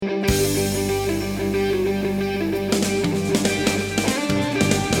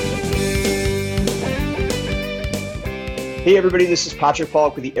Hey, everybody, this is Patrick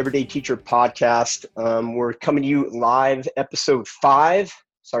Pollock with the Everyday Teacher Podcast. We're coming to you live, episode 5.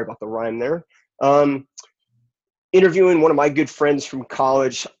 Sorry about the rhyme there. Interviewing one of my good friends from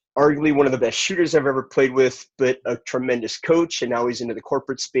college, arguably one of the best shooters I've ever played with, but a tremendous coach, and now he's into the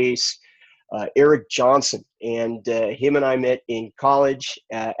corporate space, Eric Johnson. And him and I met in college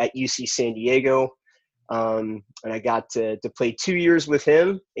at UC San Diego. And I got to play 2 years with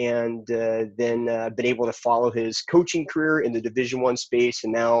him, and then been able to follow his coaching career in the Division I space,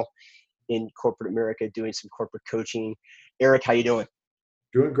 and now in corporate America doing some corporate coaching. Eric, how you doing?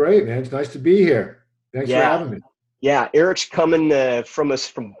 Doing great, man. It's nice to be here. Thanks for having me. Yeah, Eric's coming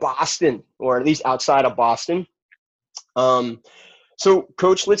from Boston, or at least outside of Boston. So,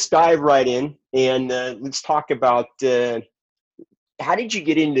 Coach, let's dive right in, and let's talk about how did you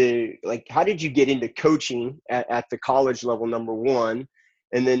get into coaching at the college level, number one,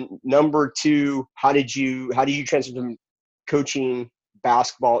 and then number two, how did you transfer from coaching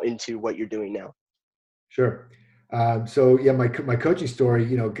basketball into what you're doing now? Sure. So yeah, my coaching story,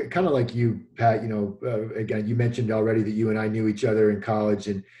 kind of like you, Pat, again, you mentioned already that you and I knew each other in college,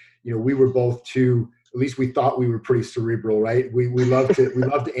 and, we were both at least we thought we were pretty cerebral, right? We love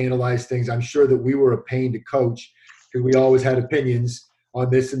to analyze things. I'm sure that we were a pain to coach because we always had opinions on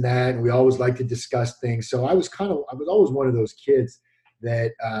this and that, and we always liked to discuss things. So I was always one of those kids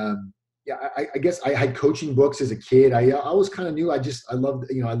that, I guess I had coaching books as a kid. I always kind of knew I loved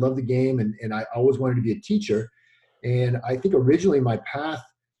the game, and I always wanted to be a teacher. And I think originally my path,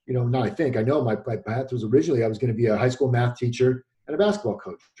 I know my path was originally I was going to be a high school math teacher and a basketball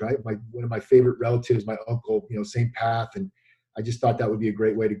coach, right? One of my favorite relatives, my uncle, same path. And I just thought that would be a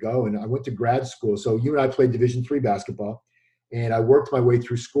great way to go. And I went to grad school. So you and I played Division III basketball, and I worked my way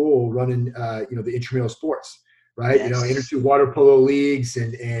through school running, the intramural sports, right? Yes. Inter 2 water polo leagues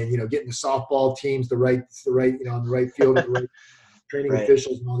and getting the softball teams, on the right field, the right training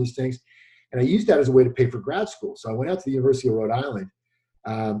officials and all these things. And I used that as a way to pay for grad school. So I went out to the University of Rhode Island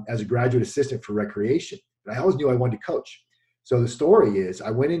as a graduate assistant for recreation. But I always knew I wanted to coach. So the story is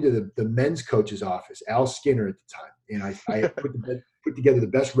I went into the men's coach's office, Al Skinner at the time, and I put together the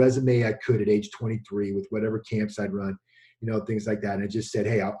best resume I could at age 23 with whatever camps I'd run, things like that. And I just said,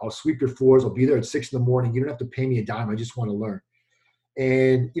 hey, I'll sweep your floors. I'll be there at 6 a.m. You don't have to pay me a dime. I just want to learn.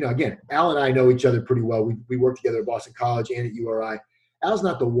 And, again, Al and I know each other pretty well. We worked together at Boston College and at URI. Al's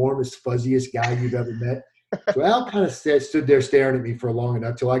not the warmest, fuzziest guy you've ever met. So Al kind of stood there staring at me for long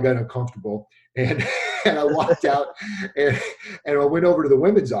enough till I got uncomfortable. And I walked out and I went over to the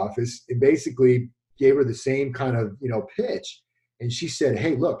women's office and basically gave her the same kind of, pitch. And she said,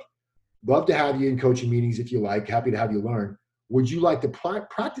 hey, look, love to have you in coaching meetings if you like. Happy to have you learn. Would you like to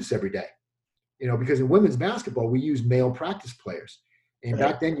practice every day? Because in women's basketball, we use male practice players. And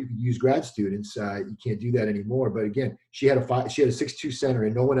back then you could use grad students. You can't do that anymore. But again, she had a 6'2" center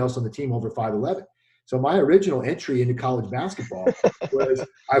and no one else on the team over 5'11". So my original entry into college basketball was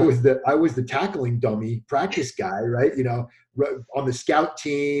I was the tackling dummy practice guy, right? On the scout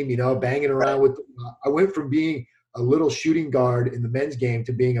team, banging around with. I went from being a little shooting guard in the men's game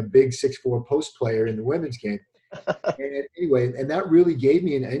to being a big 6'4" post player in the women's game. And anyway, and that really gave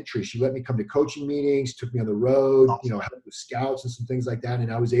me an entry. She let me come to coaching meetings, took me on the road, helped with scouts and some things like that.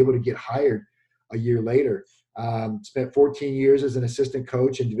 And I was able to get hired a year later. Spent 14 years as an assistant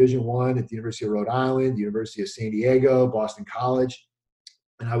coach in Division I at the University of Rhode Island, the University of San Diego, Boston College.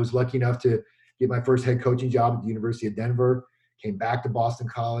 And I was lucky enough to get my first head coaching job at the University of Denver, came back to Boston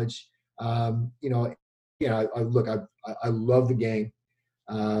College. I love the game.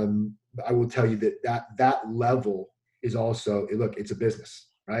 I will tell you that level is also, look, it's a business,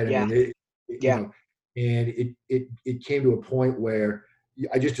 right? Yeah. And it came to a point where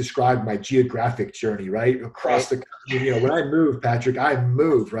I just described my geographic journey, right? Across the country. When I moved, Patrick, I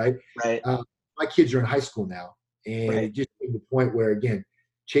moved, right? Right. My kids are in high school now. And it just came to the point where, again,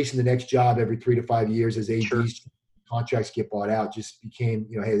 chasing the next job every 3 to 5 years as ADs, contracts get bought out, just became,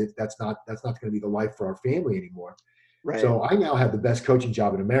 hey, that's not going to be the life for our family anymore. Right. So I now have the best coaching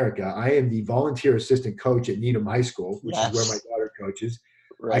job in America. I am the volunteer assistant coach at Needham High School, which is where my daughter coaches.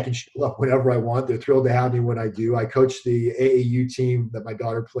 Right. I can show up whenever I want. They're thrilled to have me when I do. I coach the AAU team that my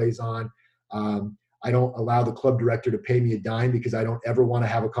daughter plays on. I don't allow the club director to pay me a dime because I don't ever want to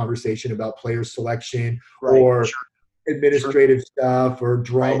have a conversation about player selection or administrative stuff or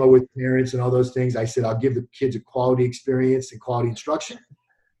drama with parents and all those things. I said, I'll give the kids a quality experience and quality instruction.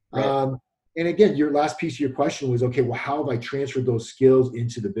 And again, your last piece of your question was, okay, well, how have I transferred those skills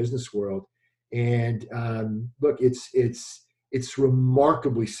into the business world? And look, it's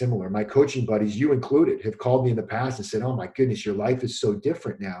remarkably similar. My coaching buddies, you included, have called me in the past and said, oh my goodness, your life is so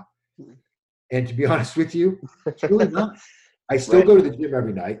different now. And to be honest with you, it's really not. I still Right. go to the gym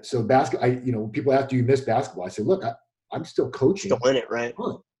every night. So when people ask, do you miss basketball? I say, look, I'm still Still coaching. in it, right?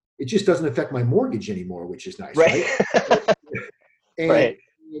 It just doesn't affect my mortgage anymore, which is nice, Right. right? And Right.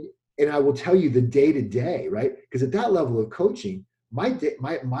 and I will tell you the day to day, right? Because at that level of coaching, my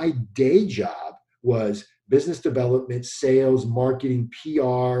day job was business development, sales, marketing, PR,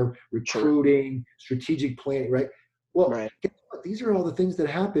 Sure. recruiting, strategic planning, right? Well, Right. guess what? These are all the things that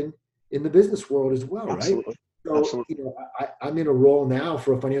happen in the business world as well, right? Absolutely. So, Absolutely. I'm in a role now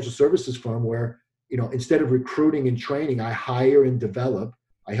for a financial services firm where, instead of recruiting and training, I hire and develop.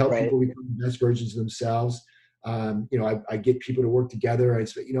 I help Right. people become the best versions of themselves. I get people to work together. And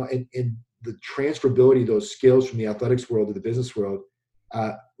the transferability of those skills from the athletics world to the business world,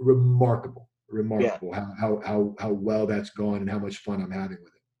 remarkable, Yeah. how well that's gone and how much fun I'm having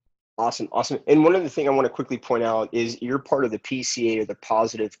with it. Awesome. Awesome. And one other thing I want to quickly point out is you're part of the PCA, or the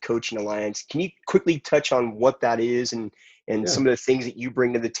Positive Coaching Alliance. Can you quickly touch on what that is, and Yeah. some of the things that you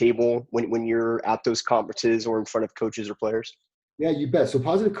bring to the table when you're at those conferences or in front of coaches or players? Yeah, you bet. So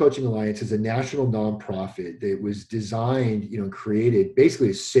Positive Coaching Alliance is a national nonprofit that was designed, and created basically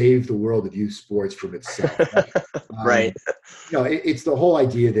to save the world of youth sports from itself. Right? Right. It's the whole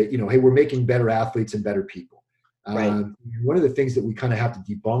idea that, hey, we're making better athletes and better people. Right. One of the things that we kind of have to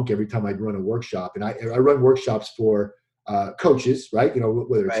debunk every time I run a workshop, and I run workshops for coaches, right?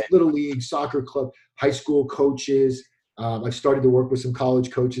 Whether it's Right. little league, soccer club, high school coaches. I've started to work with some college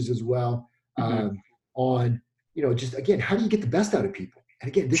coaches as well, Mm-hmm. on, just again, how do you get the best out of people? And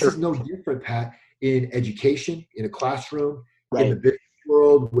again, this Sure. is no different, Pat, in education, in a classroom, in the Right. business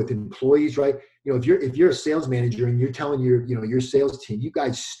world with employees, right? If you're a sales manager and you're telling your sales team, you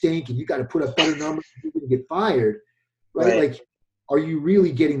guys stink and you got to put up better numbers, you're going to get fired, right? Right. Like, are you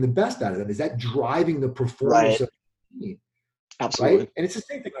really getting the best out of them? Is that driving the performance Right. of the team, right? Absolutely. And it's the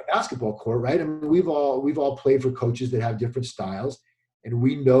same thing on a basketball court, right? I mean, we've all played for coaches that have different styles, and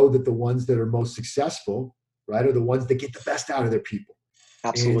we know that the ones that are most successful, right, are the ones that get the best out of their people.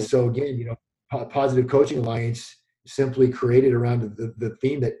 And Absolutely. so again, Positive Coaching Alliance simply created around the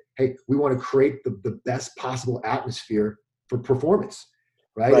theme that, hey, we want to create the best possible atmosphere for performance,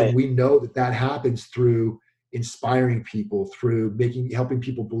 right? And Right. we know that happens through inspiring people, through helping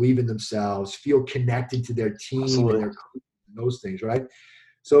people believe in themselves, feel connected to their team and Absolutely. their coach, and those things, right?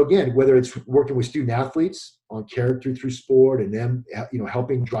 So again, whether it's working with student athletes on character through sport and them,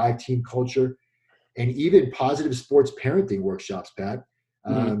 helping drive team culture, and even positive sports parenting workshops, Pat.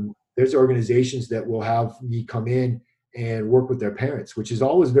 Mm-hmm. There's organizations that will have me come in and work with their parents, which is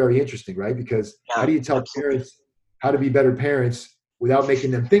always very interesting, right? Because how Yeah. do you tell Absolutely. parents how to be better parents without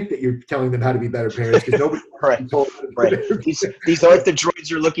making them think that you're telling them how to be better parents? Because nobody wants to Right. be told how to be Right. better These aren't the droids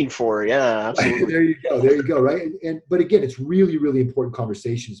you're looking for. Yeah. Absolutely. There you go, right? But again, it's really, really important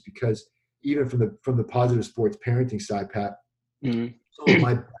conversations, because even from the positive sports parenting side, Pat, Mm-hmm. some of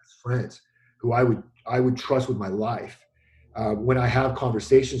my best friends who I would trust with my life, when I have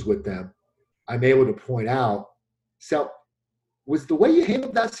conversations with them, I'm able to point out, so was the way you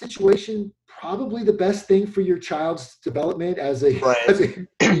handled that situation probably the best thing for your child's development as a Right. as a human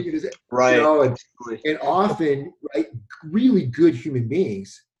being? Right. Absolutely. And often, right, really good human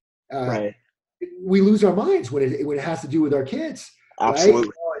beings, uh, Right. we lose our minds when it has to do with our kids, right?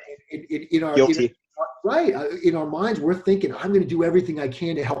 Absolutely. In our Guilty. right, in our minds, we're thinking, I'm going to do everything I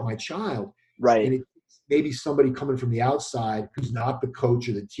can to help my child, Right. and it maybe somebody coming from the outside who's not the coach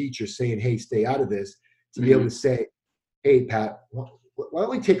or the teacher saying, hey, stay out of this, to be able Mm-hmm. to say, hey, Pat, why don't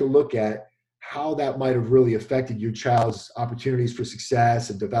we take a look at how that might have really affected your child's opportunities for success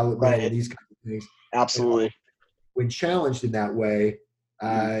and development and Right. these kinds of things. And Absolutely. when challenged in that way,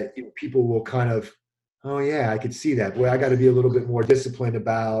 Mm-hmm. people will kind of, oh yeah, I could see that. Boy, I got to be a little bit more disciplined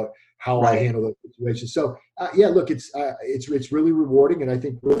about how I Right. handle the situation. So yeah, look, it's really rewarding, and I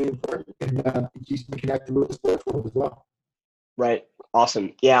think really important, and it keeps me connected with the sports world as well. Right.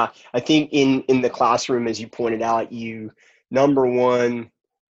 Awesome. Yeah. I think in the classroom, as you pointed out, number one,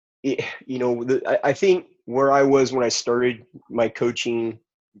 I think where I was when I started my coaching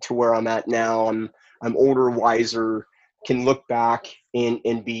to where I'm at now, I'm older, wiser, can look back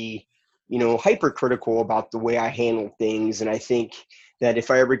and be, hypercritical about the way I handle things. And I think that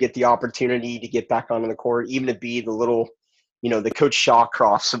if I ever get the opportunity to get back onto the court, even to be the little, the Coach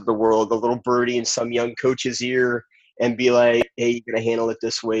Shawcrofts of the world, the little birdie in some young coach's ear, and be like, hey, you got to handle it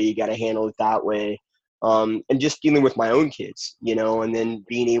this way, you got to handle it that way. And just dealing with my own kids, and then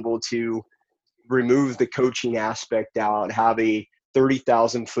being able to remove the coaching aspect out, have a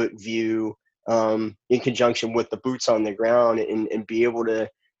 30,000-foot view, in conjunction with the boots on the ground, and be able to,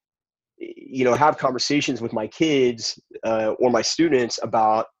 have conversations with my kids, or my students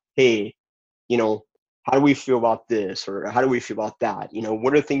about, hey, how do we feel about this, or how do we feel about that?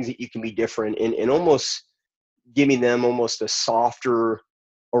 What are things that you can be different, and almost giving them almost a softer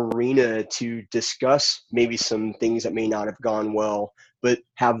arena to discuss maybe some things that may not have gone well, but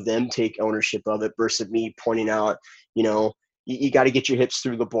have them take ownership of it versus me pointing out, you got to get your hips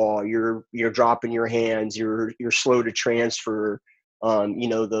through the ball. You're dropping your hands. You're slow to transfer.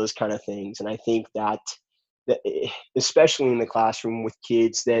 Those kind of things. And I think that especially in the classroom with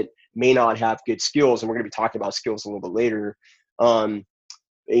kids that may not have good skills, and we're going to be talking about skills a little bit later.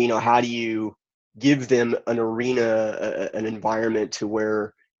 How do you give them an arena, an environment to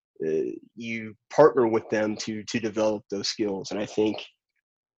where you partner with them to develop those skills? And I think,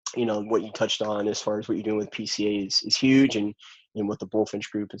 what you touched on as far as what you're doing with PCA is huge, and with the Bullfinch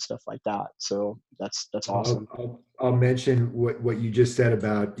group and stuff like that. So that's awesome. I'll mention what you just said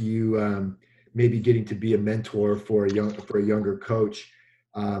about you maybe getting to be a mentor for a younger coach.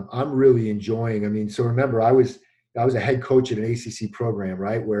 I'm really enjoying. I mean, so remember, I was a head coach at an ACC program,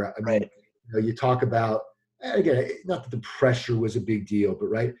 right? Where right. You talk about, again, not that the pressure was a big deal,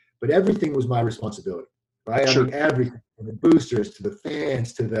 but everything was my responsibility, right? Sure. I mean, everything, from the boosters to the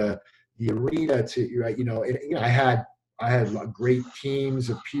fans to the arena to, right, and I had great teams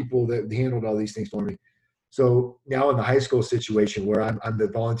of people that handled all these things for me. So now in the high school situation where I'm the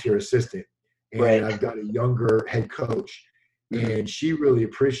volunteer assistant, and right. I've got a younger head coach, and she really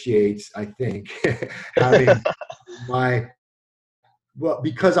appreciates, I think, having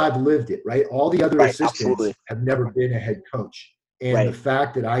because I've lived it, right? All the other assistants absolutely. have never been a head coach. And right. the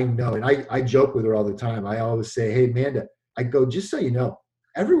fact that I know, and I joke with her all the time, I always say, hey, Amanda, I go, just so you know,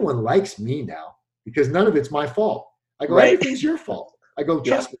 everyone likes me now because none of it's my fault. I go, everything's your fault. I go,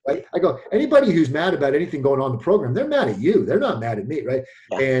 trust me, right? I go, anybody who's mad about anything going on in the program, they're mad at you. They're not mad at me, right?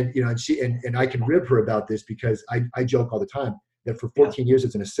 Yeah. And, and she, and I can rib her about this because I joke all the time that for 14 years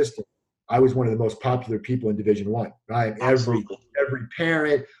as an assistant, I was one of the most popular people in Division I, right? Every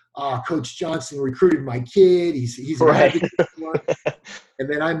parent, Coach Johnson recruited my kid. He's an advocate for him. And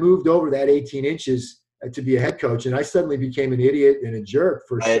then I moved over that 18 inches to be a head coach, and I suddenly became an idiot and a jerk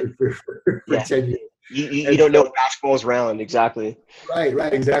for 10 years. You don't know basketball is round, exactly.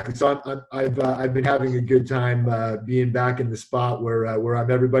 Right, exactly. So I've been having a good time being back in the spot where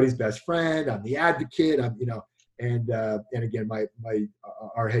I'm everybody's best friend. I'm the advocate. And again,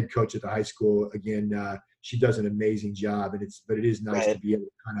 our head coach at the high school, again, she does an amazing job, but it is nice to be able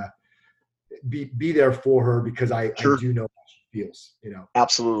to kind of be there for her because I do know how she feels,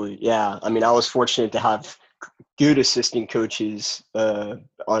 Absolutely. Yeah. I mean, I was fortunate to have good assistant coaches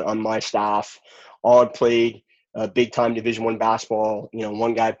on my staff. All had played big time Division I basketball.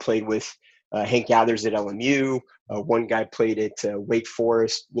 One guy played with Hank Gathers at LMU. One guy played at Wake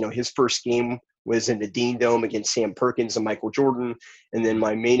Forest. His first game was in the Dean Dome against Sam Perkins and Michael Jordan. And then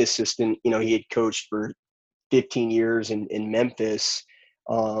my main assistant, he had coached for 15 years in Memphis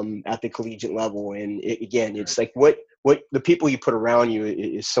at the collegiate level. And it's like what the people you put around you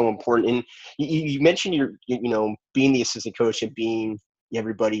is so important. And you mentioned being the assistant coach and being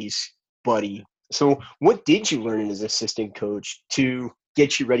everybody's buddy. So what did you learn as an assistant coach to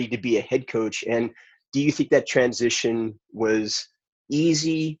get you ready to be a head coach? And do you think that transition was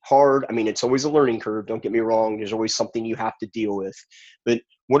easy, hard? I mean, it's always a learning curve. Don't get me wrong. There's always something you have to deal with. But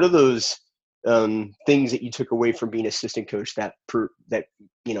what are those things that you took away from being assistant coach that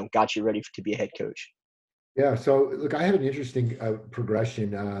got you ready to be a head coach? Yeah. So look, I had an interesting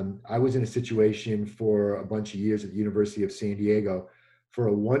progression. I was in a situation for a bunch of years at the University of San Diego for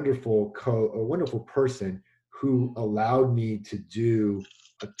a wonderful person who allowed me to do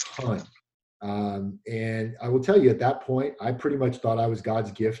a ton. And I will tell you, at that point, I pretty much thought I was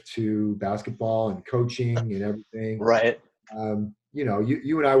God's gift to basketball and coaching and everything. Right.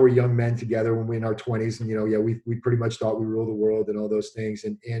 You and I were young men together when we were in our 20s, and we pretty much thought we ruled the world and all those things.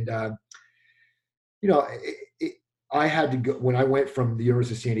 I had to go when I went from the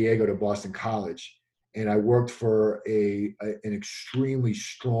University of San Diego to Boston College, and I worked for an extremely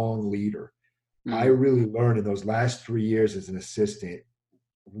strong leader. Mm-hmm. I really learned in those last 3 years as an assistant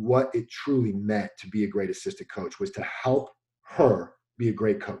what it truly meant to be a great assistant coach was to help her be a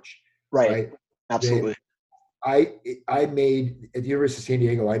great coach. Right? Absolutely. I made at the University of San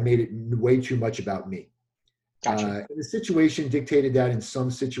Diego, I made it way too much about me. Gotcha. The situation dictated that in some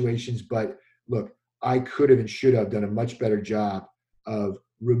situations, but look, I could have and should have done a much better job of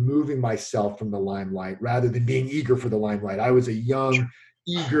removing myself from the limelight rather than being eager for the limelight. I was a young,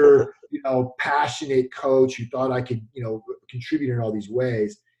 eager, passionate coach who thought I could, contribute in all these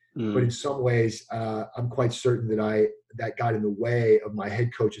ways. But in some ways, I'm quite certain that got in the way of my head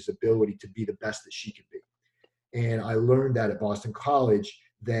coach's ability to be the best that she could be. And I learned that at Boston College,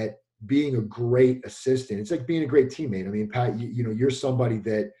 that being a great assistant. It's like being a great teammate. I mean, Pat, you're somebody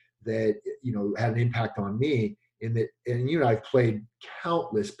that had an impact on me in that, and you and I've played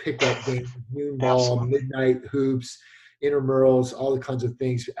countless pickup games, noon ball, Absolutely. midnight hoops, intramurals, all the kinds of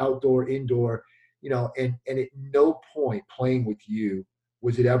things, outdoor, indoor, and at no point playing with you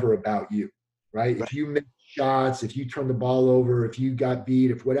was it ever about you, right? Right. If you missed shots, if you turned the ball over, if you got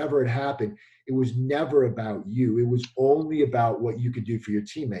beat, if whatever had happened, it was never about you. It was only about what you could do for your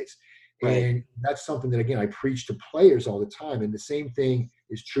teammates. Right. And that's something that, again, I preach to players all the time. And the same thing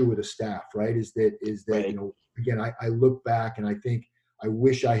is true with the staff, right? Is that, Right. again, I look back and I think I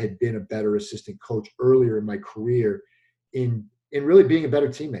wish I had been a better assistant coach earlier in my career in really being a better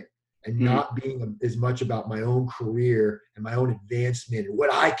teammate and Mm. not being as much about my own career and my own advancement and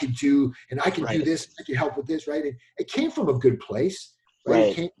what I could do. And I can do Right. this, I can help with this, right? And it came from a good place, right? It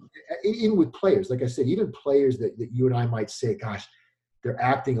Right. came in with players. Like I said, even players that you and I might say, gosh, they're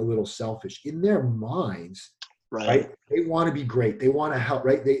acting a little selfish in their minds, Right. right? They want to be great. They want to help,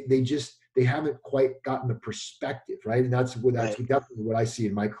 right? They haven't quite gotten the perspective, right? And that's Right. definitely what I see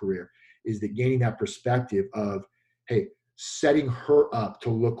in my career is that gaining that perspective of, hey, setting her up to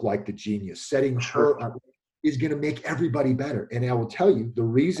look like the genius, setting Sure. her up is going to make everybody better. And I will tell you, the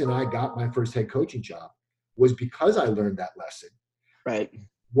reason I got my first head coaching job was because I learned that lesson, Right.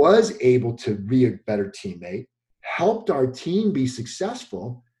 was able to be a better teammate, helped our team be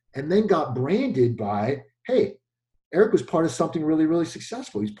successful, and then got branded by, hey, Eric was part of something really, really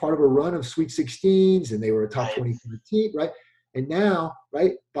successful. He's part of a run of Sweet 16s, and they were a top Right. 25 team, right? And now,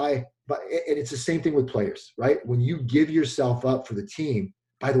 right, and it's the same thing with players, right? When you give yourself up for the team,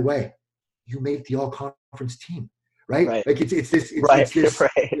 by the way, you make the all-conference team, right? Right. Like it's Right.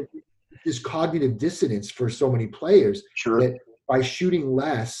 Right. this cognitive dissonance for so many players Sure. that by shooting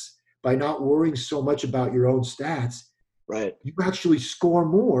less, by not worrying so much about your own stats, Right. you actually score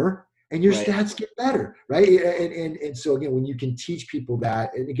more and your Right. stats get better, right? And so again, when you can teach people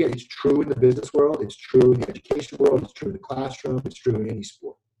that, and again, it's true in the business world, it's true in the education world, it's true in the classroom, it's true in any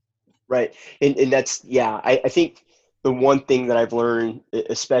sport. Right. And that's, yeah, I think the one thing that I've learned,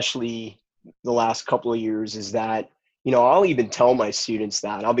 especially the last couple of years, is that, I'll even tell my students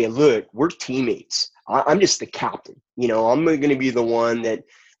that I'll be like, look, we're teammates. I'm just the captain. I'm going to be the one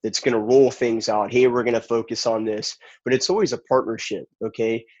that's going to roll things out. Hey, we're going to focus on this, but it's always a partnership.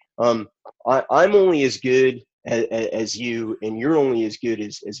 Okay. I'm only as good as you, and you're only as good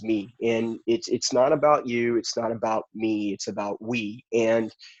as me. And it's not about you. It's not about me. It's about we.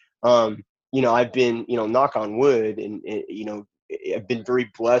 And, um, I've been, knock on wood, and I've been very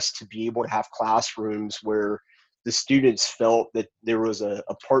blessed to be able to have classrooms where the students felt that there was a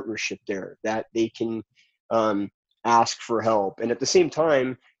partnership there, that they can um, ask for help. And at the same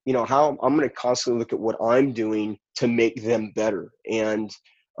time, how I'm going to constantly look at what I'm doing to make them better. And,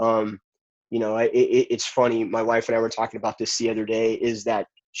 um, it's funny. My wife and I were talking about this the other day, is that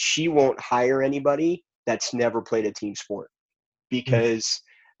she won't hire anybody that's never played a team sport, Mm. because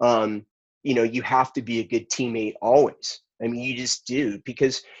you have to be a good teammate always. I mean, you just do,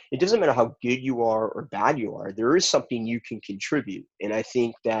 because it doesn't matter how good you are or bad you are. There is something you can contribute, and I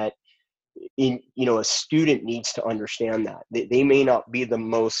think that a student needs to understand that they may not be the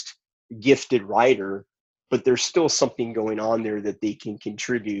most gifted writer, but there's still something going on there that they can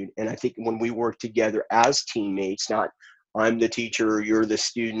contribute. And I think when we work together as teammates, not I'm the teacher, you're the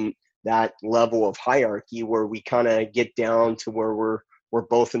student, that level of hierarchy where we kind of get down to where we're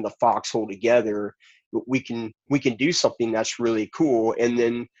both in the foxhole together, we can do something that's really cool. And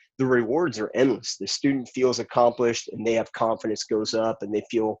then the rewards are endless. The student feels accomplished, and they have confidence goes up, and they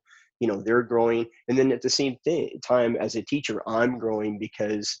feel they're growing. And then at the same time, as a teacher, I'm growing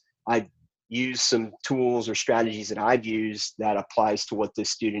because I've used some tools or strategies that I've used that applies to what this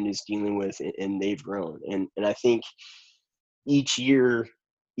student is dealing with, and they've grown. And I think each year,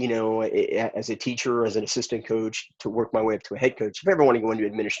 as a teacher, as an assistant coach, to work my way up to a head coach, if I ever want to go into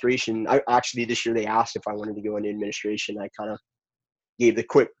administration, I actually, this year they asked if I wanted to go into administration. I kind of gave the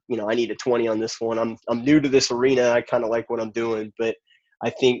quick, I need a 20 on this one. I'm new to this arena. I kind of like what I'm doing, but I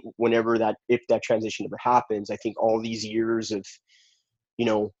think if that transition ever happens, I think all these years of, you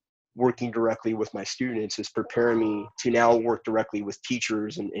know, working directly with my students is preparing me to now work directly with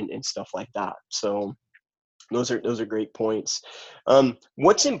teachers and stuff like that. So those are great points.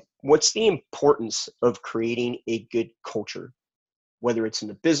 What's the importance of creating a good culture, whether it's in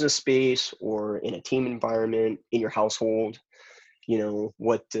the business space or in a team environment, in your household?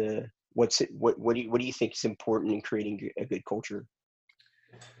 What do you think is important in creating a good culture?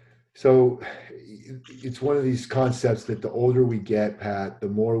 So it's one of these concepts that the older we get, Pat, the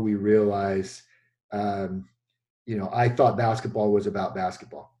more we realize, I thought basketball was about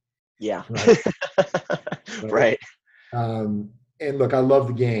basketball. Yeah. right? Right. Right. And look, I love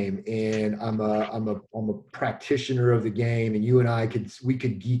the game, and I'm a practitioner of the game. And you and I we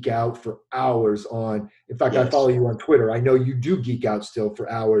could geek out for hours on. In fact, I Yes. follow you on Twitter. I know you do geek out still for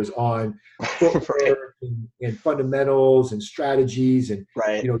hours on Right. footwork and fundamentals and strategies. And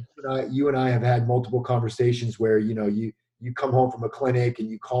Right. you and I have had multiple conversations where you come home from a clinic and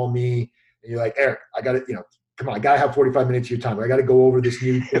you call me and you're like, Eric, I got to come on, I got to have 45 minutes of your time. I got to go over this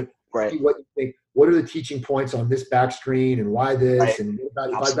new thing. Right. See what you think. What are the teaching points on this back screen and why this? Right. And what about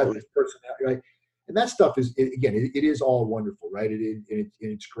if I've got Absolutely. this personality, right? And that stuff it is all wonderful, right?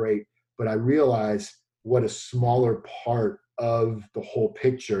 It's great. But I realize what a smaller part of the whole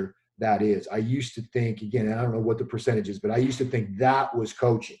picture that is. I used to think, again, I don't know what the percentage is, but I used to think that was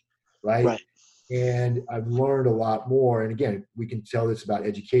coaching, right? Right. And I've learned a lot more. And again, we can tell this about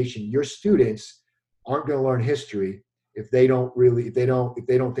education. Your students aren't going to learn history if they don't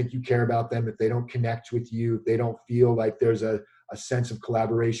think you care about them, if they don't connect with you, if they don't feel like there's a sense of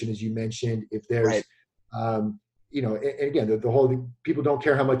collaboration, as you mentioned, if there's, Right. and again, the whole, people don't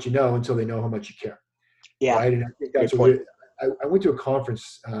care how much you know until they know how much you care. Yeah. Right. And I think that's Good point. I went to a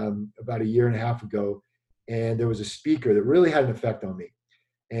conference about a year and a half ago, and there was a speaker that really had an effect on me.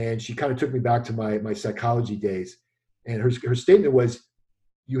 And she kind of took me back to my psychology days. And her statement was,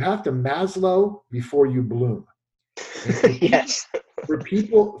 you have to Maslow before you bloom. Yes. For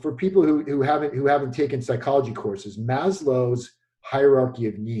people who haven't taken psychology courses, Maslow's hierarchy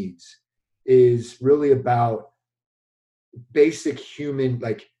of needs is really about basic human,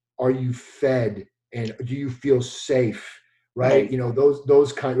 like, are you fed and do you feel safe, right? Right.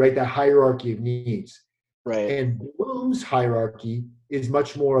 Those kind, right? That hierarchy of needs. Right. And Bloom's hierarchy is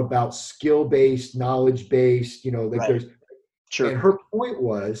much more about skill-based, knowledge-based, like Right. there's, Sure. and her point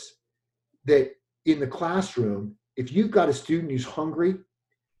was that in the classroom, if you've got a student who's hungry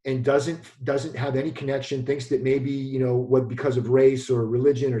and doesn't have any connection, thinks that maybe, what, because of race or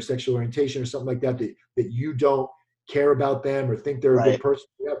religion or sexual orientation or something like that, that you don't care about them or think they're a good Right. person.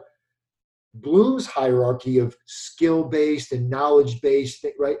 Bloom's hierarchy of skill-based and knowledge-based,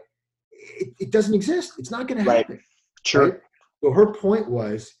 right? It doesn't exist. It's not going to happen. Sure. Right? So her point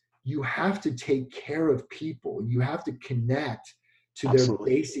was, you have to take care of people. You have to connect to Absolutely.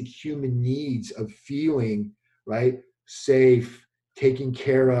 their basic human needs of feeling, right, safe, taken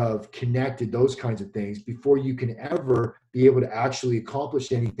care of, connected, those kinds of things, before you can ever be able to actually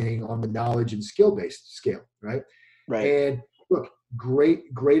accomplish anything on the knowledge and skill-based scale, right? Right. And look, great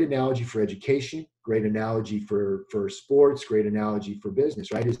analogy for education, great analogy for sports, great analogy for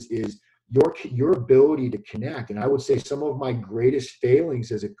business, right? Is your ability to connect. And I would say some of my greatest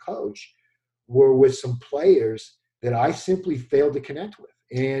failings as a coach were with some players that I simply failed to connect with.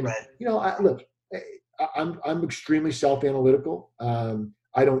 And, Right. I'm extremely self-analytical.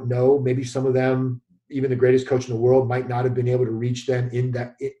 I don't know, maybe some of them, even the greatest coach in the world, might not have been able to reach them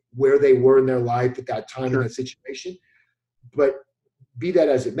where they were in their life at that time, Sure. in that situation. But be that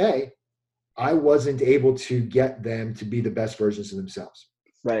as it may, I wasn't able to get them to be the best versions of themselves.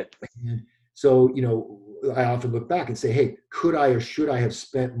 Right. And so, I often look back and say, hey, could I or should I have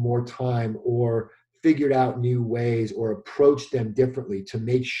spent more time or figured out new ways or approached them differently to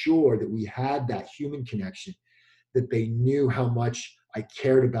make sure that we had that human connection, that they knew how much I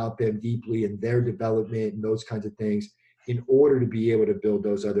cared about them deeply and their development and those kinds of things, in order to be able to build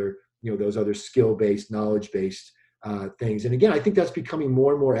those other skill-based, knowledge-based things. And again, I think that's becoming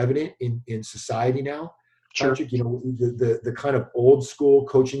more and more evident in society now. Sure. Patrick, the kind of old school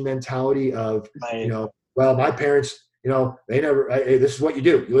coaching mentality of, Right. well, my parents, they never, hey, this is what you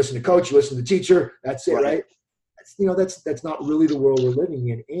do. You listen to coach, you listen to teacher, that's it, right? That's not really the world we're living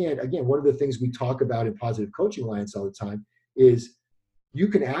in. And again, one of the things we talk about in Positive Coaching Alliance all the time is you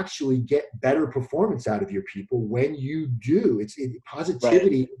can actually get better performance out of your people when you do.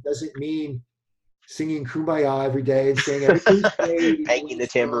 Positivity doesn't mean singing Kumbaya every day and saying everything's great. Banging the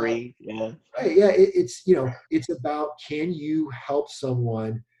tambourine. Yeah. Right. Yeah. It's about, can you help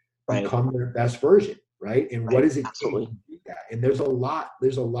someone Right. become their best version, right? And what Right. does it take Absolutely. to do that? And there's a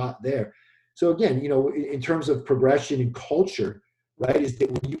lot there. So again, in terms of progression and culture, right, is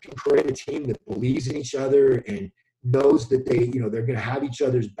that when you can create a team that believes in each other and knows that they're going to have each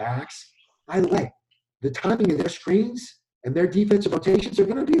other's backs. By the way, the timing of their screens and their defensive rotations are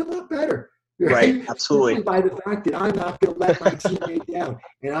going to be a lot better. Right. Absolutely. Simply by the fact that I'm not going to let my teammate down,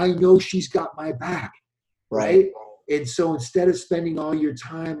 and I know she's got my back, right? And so instead of spending all your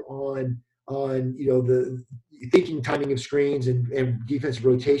time on the thinking timing of screens and defensive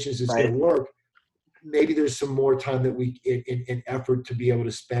rotations is going to work, maybe there's some more time that we in effort to be able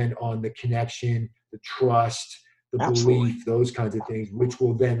to spend on the connection, the trust, the Absolutely. belief, those kinds of things, which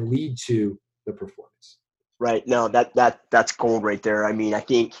will then lead to the performance. Right. No, that's gold right there. I mean, I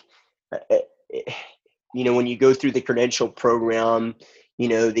think, uh, uh, when you go through the credential program,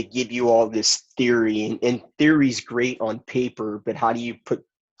 they give you all this theory, and theory's great on paper, but how do you put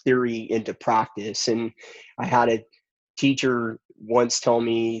theory into practice? And I had a teacher once tell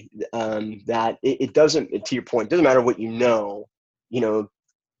me that it doesn't, to your point, it doesn't matter what you know,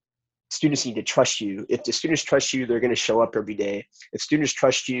 students need to trust you. If the students trust you, they're going to show up every day. If students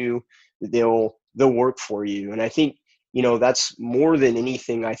trust you, they'll work for you. And I think, that's more than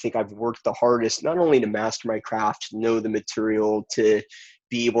anything. I think I've worked the hardest, not only to master my craft, to know the material, to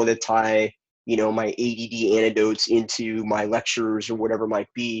be able to tie, my ADD anecdotes into my lectures or whatever it might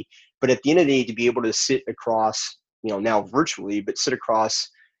be. But at the end of the day, to be able to sit across, now virtually, but sit across,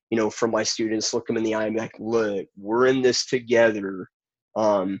 from my students, look them in the eye and be like, look, we're in this together.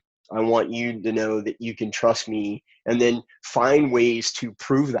 I want you to know that you can trust me, and then find ways to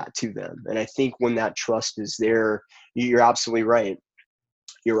prove that to them. And I think when that trust is there, you're absolutely right.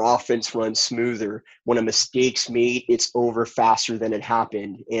 Your offense runs smoother. When a mistake's made, it's over faster than it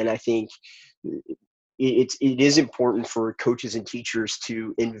happened. And I think it is important for coaches and teachers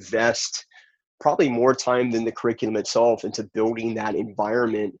to invest probably more time than the curriculum itself into building that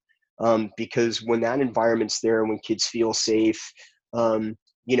environment. Because when that environment's there, when kids feel safe,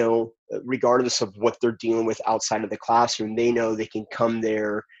 regardless of what they're dealing with outside of the classroom, they know they can come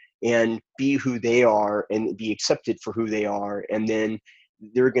there and be who they are and be accepted for who they are. And then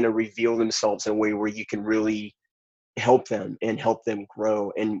they're going to reveal themselves in a way where you can really help them and help them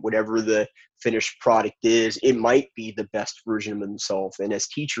grow. And whatever the finished product is, it might be the best version of themselves. And as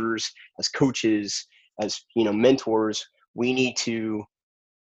teachers, as coaches, as, mentors, we need to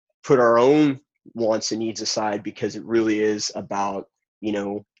put our own wants and needs aside, because it really is about,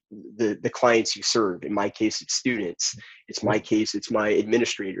 the clients you serve. In my case, it's students. It's my case, it's my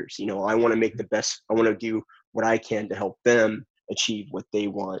administrators. I want to make the best. I want to do what I can to help them achieve what they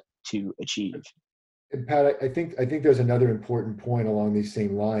want to achieve. And Pat, I think there's another important point along these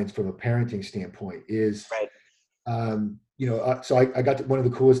same lines from a parenting standpoint is, Right. So I got one of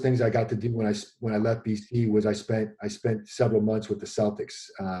the coolest things I got to do when I left BC was I spent several months with the Celtics,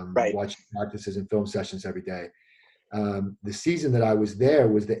 Right. watching practices and film sessions every day. The season that I was there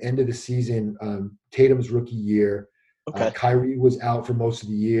was the end of the season, Tatum's rookie year. Okay. Kyrie was out for most of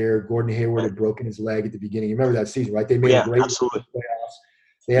the year. Gordon Hayward had broken his leg at the beginning. You remember that season, right? They made a great absolutely. playoffs.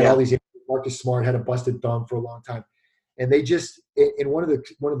 They had all these. Marcus Smart had a busted thumb for a long time, and they just. And one of the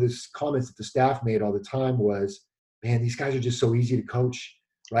comments that the staff made all the time was, "Man, these guys are just so easy to coach,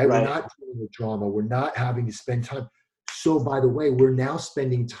 right? We're not dealing with drama. We're not having to spend time. So, by the way, we're now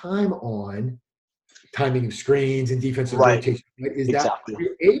spending time on timing of screens and defensive rotation. Right? Is exactly. That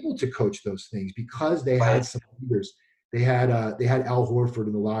you're able to coach those things because they had some leaders. They had Al Horford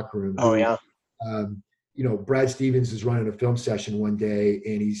in the locker room. Brad Stevens is running a film session one day,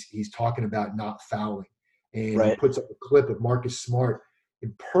 and he's talking about not fouling, and he puts up a clip of Marcus Smart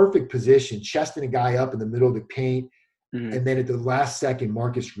in perfect position, chesting a guy up in the middle of the paint, and then at the last second,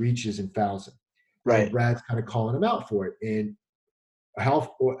 Marcus reaches and fouls him. Right. And Brad's kind of calling him out for it, and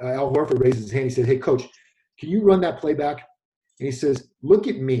Al Horford raises his hand. He says, "Hey, coach, can you run that play back?" And he says, "Look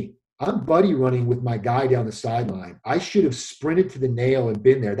at me. I'm buddy running with my guy down the sideline. I should have sprinted to the nail and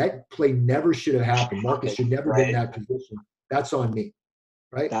been there. That play never should have happened. Marcus should never been in that position. That's on me."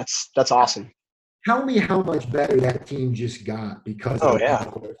 Right? That's awesome. Tell me how much better that team just got because of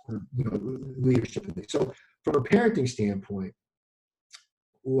leadership. So from a parenting standpoint,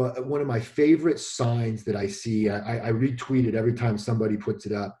 one of my favorite signs that I see, I retweet it every time somebody puts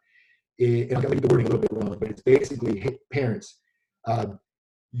it up. And I'm going to get the wording a little bit wrong, but it's basically, hey, parents,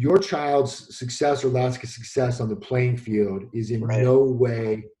 your child's success or lack of success on the playing field is in no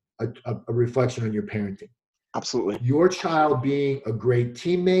way a reflection on your parenting. Absolutely. Your child being a great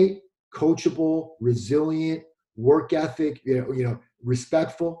teammate, coachable, resilient, work ethic,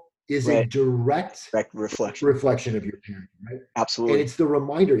 respectful, is a direct reflection of your parenting, right? Absolutely. And it's the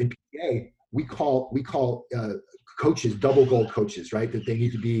reminder in PA we call coaches double goal coaches, right? That they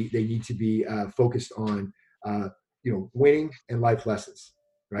need to be focused on winning and life lessons,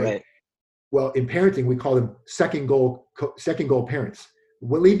 right? Well, in parenting we call them second goal parents.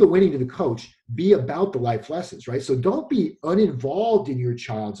 We'll leave the winning to the coach. Be about the life lessons, right? So don't be uninvolved in your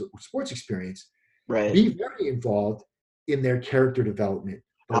child's sports experience. Right. Be very involved in their character development,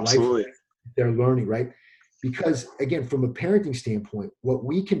 the Absolutely. life they're learning, right? Because again, from a parenting standpoint, what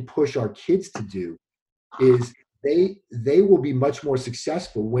we can push our kids to do is they will be much more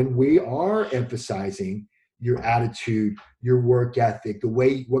successful when we are emphasizing your attitude, your work ethic,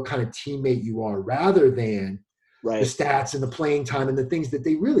 what kind of teammate you are, rather than the Right. stats and the playing time and the things that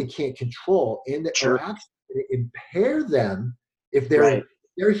they really can't control and that are Sure. actually going to impair them if Right.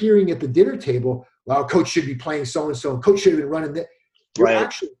 they're hearing at the dinner table, well, coach should be playing so-and-so and coach should have been running that. You're Right.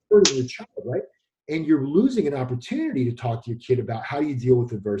 actually hurting your child, right? And you're losing an opportunity to talk to your kid about how do you deal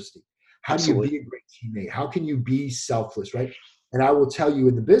with adversity? How do you Absolutely. be a great teammate? How can you be selfless, right? And I will tell you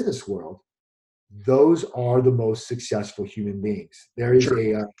in the business world, those are the most successful human beings.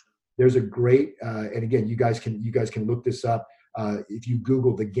 Sure. There's a great and again, you guys can look this up. If you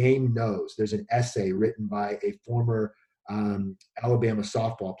Google "The Game Knows," there's an essay written by a former Alabama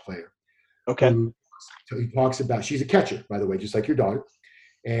softball player Okay. who he talks about. She's a catcher, by the way, just like your daughter.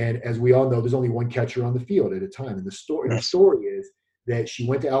 And as we all know, there's only one catcher on the field at a time. And her Yes. story is that she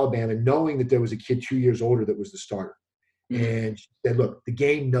went to Alabama knowing that there was a kid 2 years older that was the starter. Mhm. And she said, look, the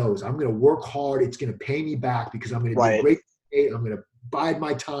game knows I'm going to work hard. It's going to pay me back because I'm going to be a Right. great teammate. I'm going to bide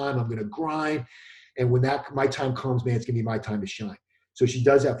my time. I'm going to grind. And when my time comes, man, it's going to be my time to shine. So she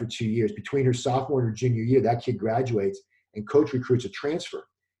does that for 2 years. Between her sophomore and her junior year, that kid graduates and coach recruits a transfer.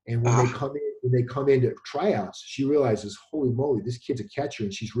 And when Ah. they come into tryouts, she realizes, holy moly, this kid's a catcher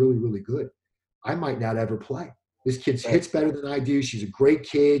and she's really, really good. I might not ever play. This kid Right. hits better than I do. She's a great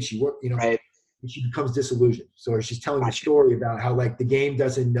kid. She worked, Right. and she becomes disillusioned. So she's telling the Gotcha. story about how like the game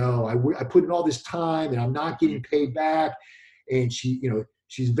doesn't know. I put in all this time and I'm not getting paid back. And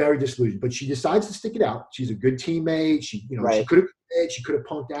she's very disillusioned, but she decides to stick it out. She's a good teammate. She Right. she could have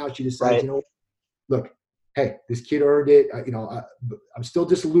punked out. She decides, Right. look, hey, this kid earned it. I'm still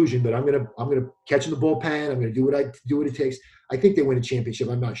disillusioned, but I'm gonna catch in the bullpen. I'm gonna do what it takes. I think they win a championship.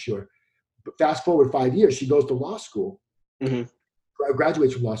 I'm not sure. But fast forward 5 years, she goes to law school, Mhm.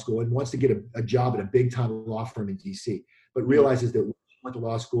 graduates from law school, and wants to get a job at a big time law firm in DC, but Mhm. realizes that when she went to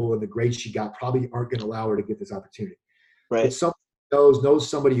law school and the grades she got probably aren't going to allow her to get this opportunity. But Right. somebody knows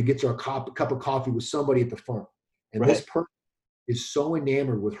somebody who gets her a cup of coffee with somebody at the firm, and this Right. person is so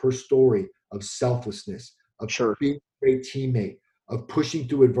enamored with her story of selflessness, of Sure. being a great teammate, of pushing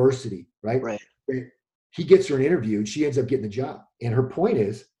through adversity, right? Right. He gets her an interview and she ends up getting the job. And her point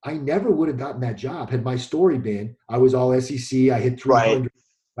is, I never would have gotten that job had my story been, I was all SEC, I hit Right. 300,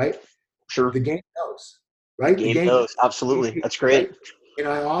 right? Sure. The game knows, The right? The game game knows. Absolutely. That's right? great. And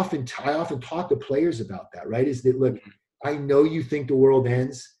I often talk to players about that, right? Is that, look, Mhm. I know you think the world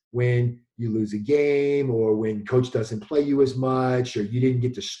ends when you lose a game or when coach doesn't play you as much or you didn't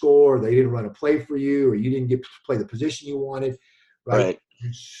get to score, or they didn't run a play for you, or you didn't get to play the position you wanted, right? Right.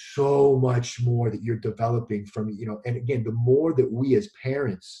 There's so much more that you're developing from, and again, the more that we as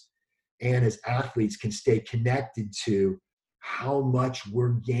parents and as athletes can stay connected to how much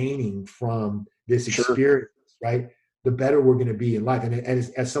we're gaining from this Sure. experience, right? The better we're going to be in life. And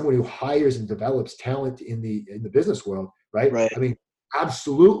as someone who hires and develops talent in the business world, right? Right. I mean,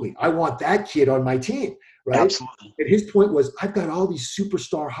 absolutely, I want that kid on my team, right? Absolutely. And his point was, I've got all these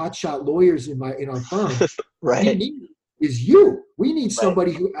superstar hotshot lawyers in our firm. We Right. need is you. We need Right.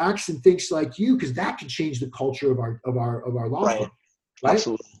 somebody who acts and thinks like you, because that can change the culture of our law Right. firm, right?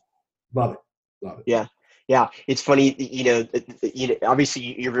 Absolutely. Love it, love it. Yeah. Yeah. It's funny,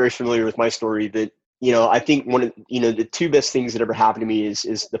 obviously you're very familiar with my story, but I think one of, the two best things that ever happened to me is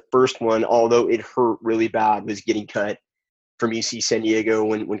the first one, although it hurt really bad, was getting cut from UC San Diego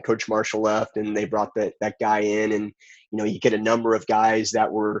when Coach Marshall left and they brought that guy in, and you get a number of guys that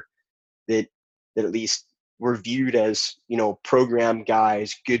at least were viewed as program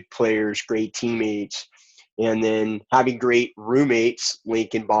guys, good players, great teammates, and then having great roommates,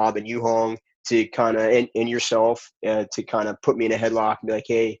 Lincoln, Bob, and Yu Hong, to kind of and yourself to kind of put me in a headlock and be like,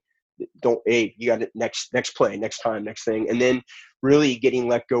 hey, you got it, next play, next time, next thing, and then really getting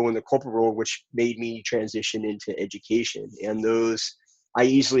let go in the corporate world, which made me transition into education. And those, I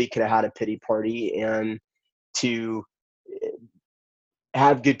easily could have had a pity party, and to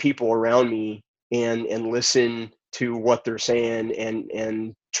have good people around me and listen to what they're saying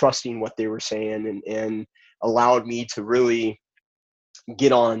and trusting what they were saying, and allowed me to really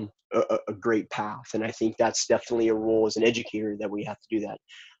get on a great path. And I think that's definitely a role as an educator that we have to do that.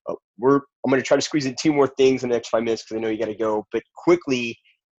 I'm going to try to squeeze in two more things in the next 5 minutes because I know you got to go. But quickly,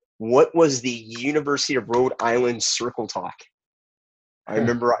 what was the University of Rhode Island Circle Talk? I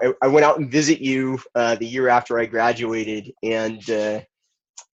remember I went out and visit you the year after I graduated, and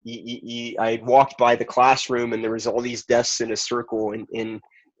I walked by the classroom and there was all these desks in a circle, and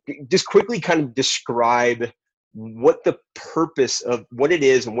just quickly kind of describe what the purpose of what it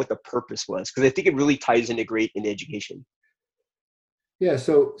is and what the purpose was, because I think it really ties into great in education. Yeah.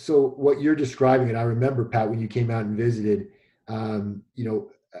 So what you're describing, and I remember, Pat, when you came out and visited,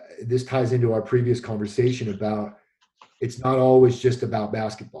 this ties into our previous conversation about it's not always just about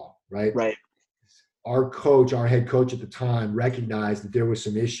basketball, right? Right. our head coach at the time, recognized that there were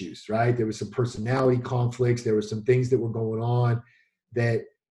some issues, right? There was some personality conflicts. There were some things that were going on that,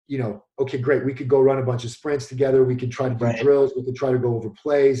 okay, great. We could go run a bunch of sprints together. We could try to do drills. We could try to go over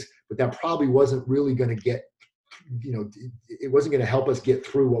plays, but that probably wasn't really going to get, it wasn't going to help us get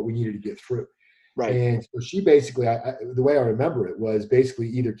through what we needed to get through. Right. And so she basically, the way I remember it was basically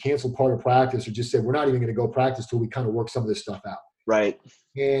either canceled part of practice or just said, we're not even going to go practice till we kind of work some of this stuff out. Right.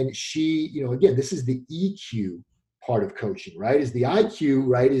 And she, again, this is the EQ part of coaching, right? Is the IQ,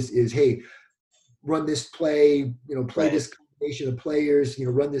 right? Is hey, run this play, play this combination of players,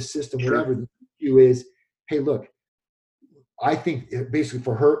 run this system, whatever. The EQ is, hey, look, I think basically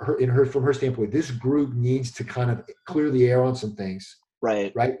from her standpoint, this group needs to kind of clear the air on some things.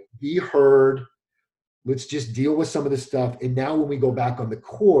 Right. Be heard. Let's just deal with some of this stuff. And now when we go back on the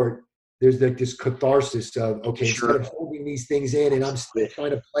court, there's like this catharsis of, okay, instead of holding these things in and I'm still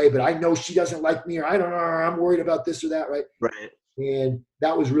trying to play, but I know she doesn't like me, or I don't know, I'm worried about this or that, right? Right. And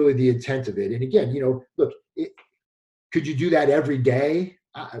that was really the intent of it. And again, look, could you do that every day?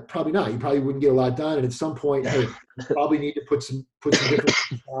 Probably not. You probably wouldn't get a lot done. And at some point, hey, you probably need to put some different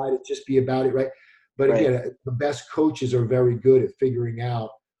aside and just be about it, right? But again, the best coaches are very good at figuring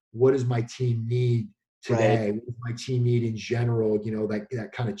out, what does my team need today? What does my team need in general? That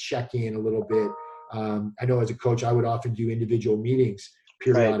kind of check in a little bit. I know as a coach, I would often do individual meetings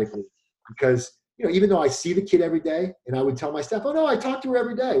periodically because, even though I see the kid every day, and I would tell my staff, oh no, I talk to her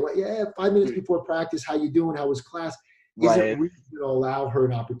every day. Well, yeah, 5 minutes before practice, how you doing? How was class? Isn't really going to allow her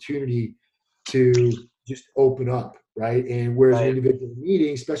an opportunity to just open up, right? And whereas an individual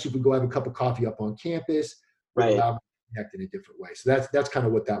meeting, especially if we go have a cup of coffee up on campus, would allow me to connect in a different way. So that's kind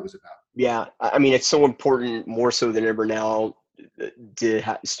of what that was about. Yeah, I mean, it's so important, more so than ever now.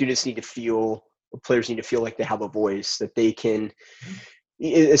 Students need to feel, players need to feel like they have a voice, that they can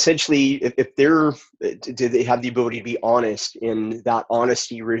essentially, if do they have the ability to be honest, and that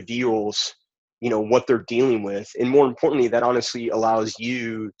honesty reveals, what they're dealing with, and more importantly, that honestly allows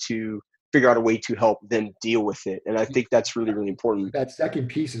you to figure out a way to help them deal with it. And I think that's really, really important. That second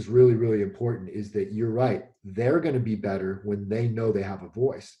piece is really, really important, is that you're right. They're going to be better when they know they have a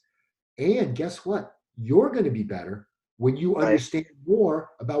voice. And guess what? You're going to be better when you understand more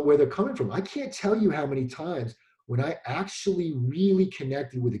about where they're coming from. I can't tell you how many times when I actually really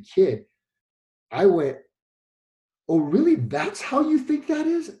connected with a kid, I went, oh, really? That's how you think that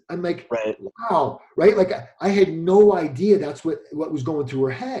is? I'm like, wow, right? Like I had no idea that's what was going through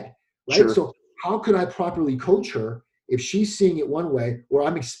her head, right? Sure. So how could I properly coach her if she's seeing it one way, or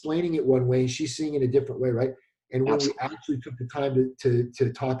I'm explaining it one way and she's seeing it a different way, right? And when we actually took the time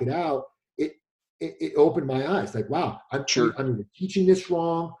to talk it out, it opened my eyes. Like, wow, I'm either teaching this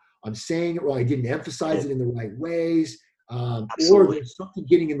wrong, I'm saying it wrong, I didn't emphasize it in the right ways, or there's something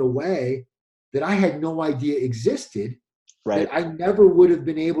getting in the way that I had no idea existed, that I never would have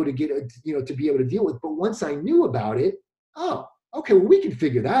been able to get, to be able to deal with. But once I knew about it, oh, okay, well, we can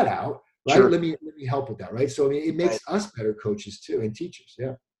figure that out, right? Sure. Let me help with that, right? So I mean, it makes us better coaches too, and teachers.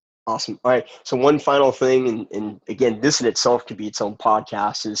 Yeah. Awesome. All right. So one final thing, and again, this in itself could be its own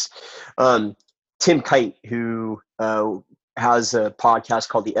podcast, is Tim Kite, who has a podcast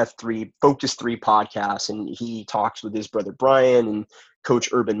called the Focus 3 podcast, and he talks with his brother Brian and Coach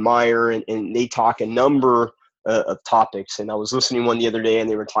Urban Meyer, and they talk a number of topics. And I was listening one the other day, and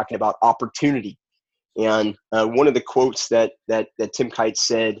they were talking about opportunity. And one of the quotes that Tim Kite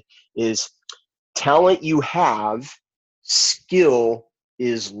said is, "Talent you have, skill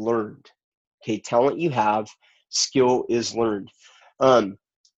is learned." Okay, talent you have, skill is learned.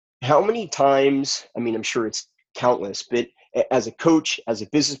 How many times, I mean, I'm sure it's countless, but as a coach, as a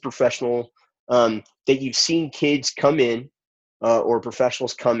business professional, that you've seen kids come in, or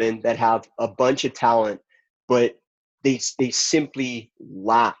professionals come in that have a bunch of talent, but they simply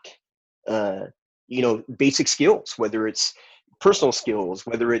lack, basic skills, whether it's personal skills,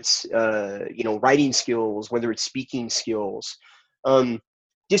 whether it's, writing skills, whether it's speaking skills.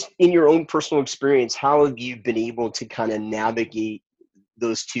 Just in your own personal experience, how have you been able to kind of navigate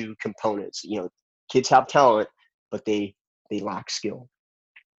those two components? Kids have talent, but they lack skill.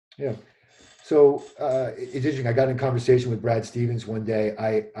 Yeah. So it's interesting. I got in conversation with Brad Stevens one day.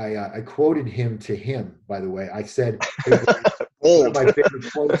 I quoted him to him, by the way. I said, one of my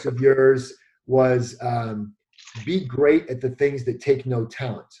favorite quotes of yours was, be great at the things that take no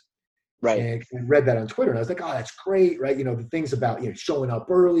talent. Right. And I read that on Twitter, and I was like, oh, that's great, right? The things about, showing up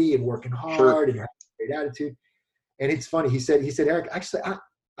early and working hard and having a great attitude. And it's funny. He said, Eric, actually,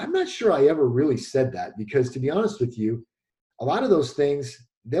 I'm not sure I ever really said that, because to be honest with you, a lot of those things,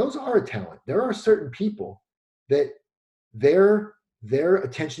 those are a talent. There are certain people that their their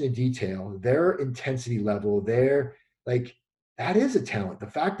attention to detail, their intensity level, their like, that is a talent. The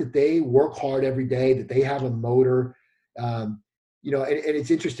fact that they work hard every day, that they have a motor, and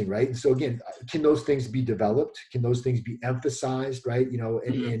it's interesting, right? And so again, can those things be developed? Can those things be emphasized, right?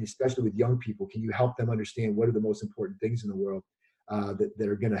 And especially with young people, can you help them understand what are the most important things in the world that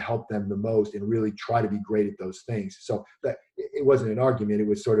are going to help them the most, and really try to be great at those things? So that it wasn't an argument; it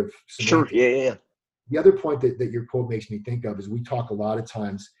was sort of semantic. Sure. Yeah. The other point that your quote makes me think of is we talk a lot of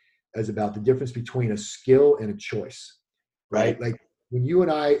times as about the difference between a skill and a choice, right? Like when you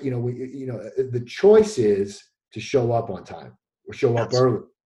and I, the choice is to show up on time or show up early,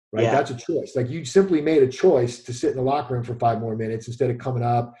 right? Yeah. That's a choice. Like you simply made a choice to sit in the locker room for 5 more minutes instead of coming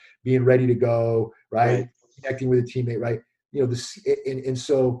up, being ready to go, right? Connecting with a teammate, right? And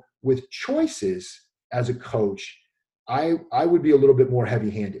so with choices as a coach, I would be a little bit more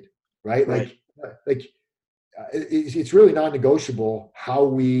heavy-handed, right? It's really non-negotiable how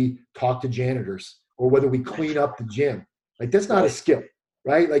we talk to janitors or whether we clean up the gym. Like that's not a skill,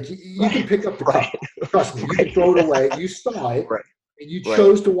 right? Like you can pick up the cup. Trust me, you can throw it away. You saw it and you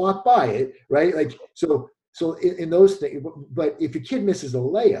chose to walk by it, right? Like so in those things. But if a kid misses a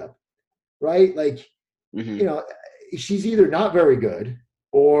layup, right? Like she's either not very good,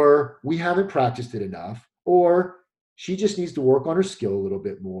 or we haven't practiced it enough, or she just needs to work on her skill a little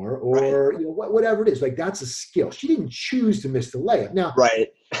bit more, or whatever it is. Like that's a skill. She didn't choose to miss the layup. Now,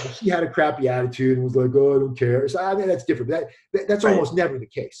 she had a crappy attitude and was like, "Oh, I don't care." So I mean, that's different. That's almost never the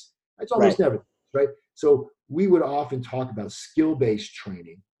case. That's almost never right. So we would often talk about skill-based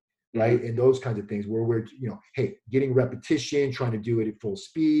training, right, and those kinds of things where we're, hey, getting repetition, trying to do it at full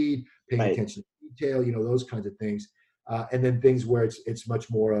speed, paying attention to detail, those kinds of things. And then things where it's much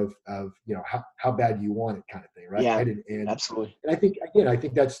more of how bad do you want it kind of thing, right? Yeah, and absolutely. And I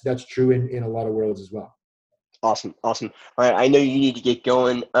think that's true in a lot of worlds as well. Awesome. All right, I know you need to get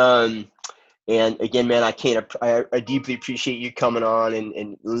going. And again, man, I deeply appreciate you coming on,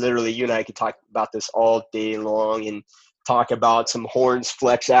 and literally you and I could talk about this all day long and talk about some horns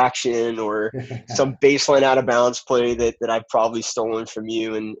flex action or some baseline out of bounds play that I've probably stolen from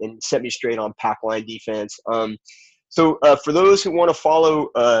you and set me straight on pack line defense. So for those who want to follow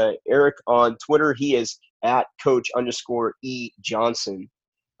Eric on Twitter, he is at @coach_E Johnson.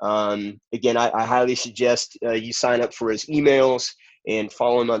 Again, I highly suggest you sign up for his emails and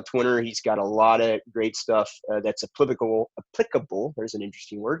follow him on Twitter. He's got a lot of great stuff that's applicable, there's an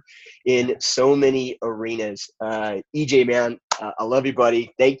interesting word, in so many arenas. EJ, man, I love you, buddy.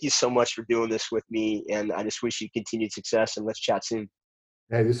 Thank you so much for doing this with me, and I just wish you continued success, and let's chat soon.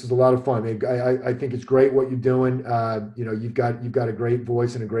 Hey, this is a lot of fun. I think it's great what you're doing. You've got a great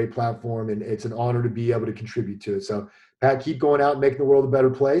voice and a great platform, and it's an honor to be able to contribute to it. So, Pat, keep going out and making the world a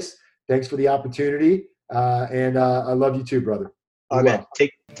better place. Thanks for the opportunity, and I love you too, brother. All right, man.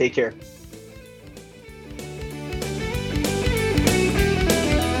 Take care.